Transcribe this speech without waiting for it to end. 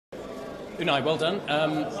Unai, well done.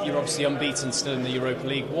 You're obviously unbeaten still in the Europa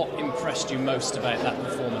League. What impressed you most about that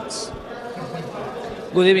performance?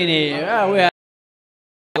 Good evening. We are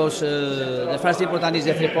because the first important is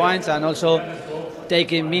the 3 points, and also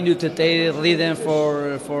taking minute to take rhythm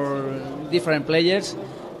for different players.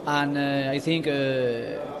 And I think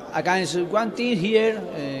against one team here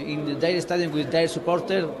in their stadium with their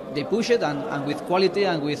supporter, they push it and with quality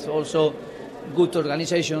and with also good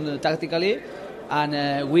organization tactically.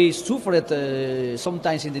 And we suffered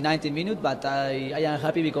sometimes in the 90 minutes, but I am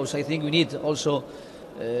happy because I think we need also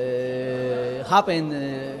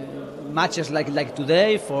happen matches like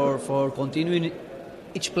today for continuing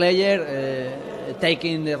each player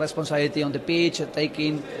taking the responsibility on the pitch,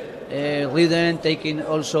 taking rhythm, taking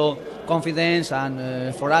also confidence,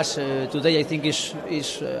 and for us today I think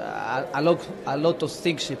is a lot of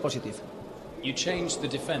things positive. You changed the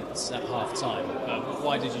defence at half time.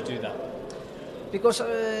 Why did you do that? Because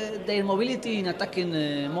their mobility in attacking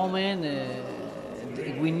moment,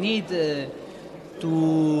 we need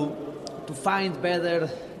to find better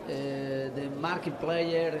the marking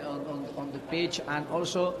player on the pitch, and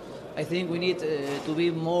also I think we need to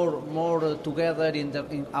be more together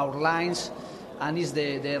in our lines, and is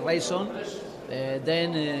the reason.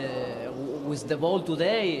 Then with the ball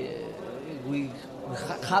today, we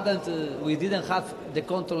didn't have the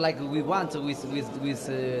control like we want with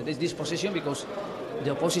this position, because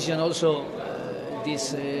the opposition also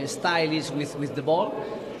this style is with the ball,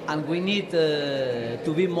 and we need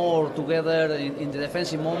to be more together in the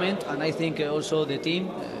defensive moment. And I think also the team,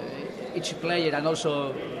 each player, and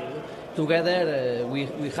also together we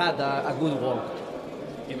had a good work.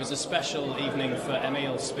 It was a special evening for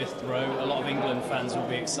Smith-Rowe. A lot of England fans will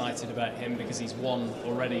be excited about him because he's won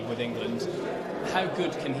already with England. How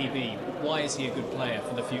good can he be? Why is he a good player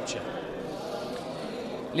for the future?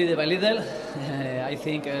 Little by little, I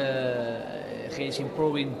think he is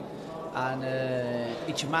improving, and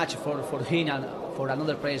each match for him and for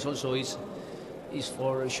another players also is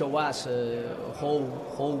for show us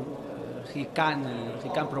how he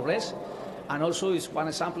can progress, and also is one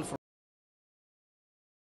example for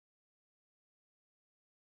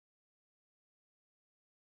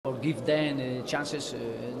give them chances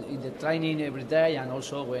in the training every day, and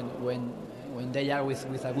also when they are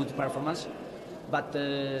with a good performance. But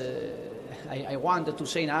I wanted to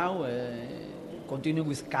say now, continue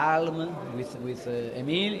with calm, with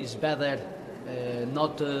Emil. It's better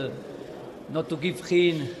not to give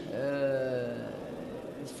him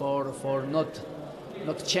for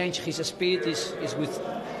not change his speed. Is with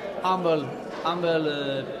humble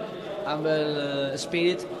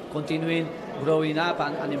spirit, continuing growing up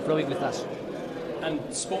and improving with us. And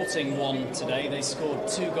Sporting won today. They scored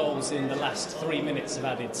 2 goals in the last 3 minutes of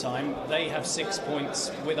added time. They have 6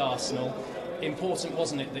 points with Arsenal. Important,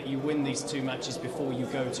 wasn't it, that you win these 2 matches before you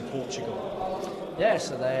go to Portugal? Yes,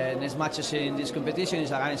 the next matches in this competition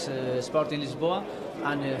is against Sporting Lisboa,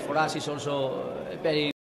 and for us it's also a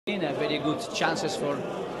very good chances for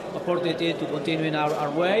opportunity to continue in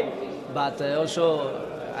our way. But also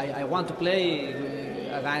I want to play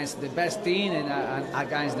against the best team and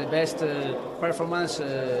against the best performance.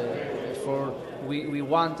 For we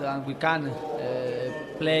want and we can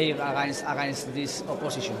play against this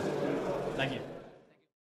opposition. Thank you.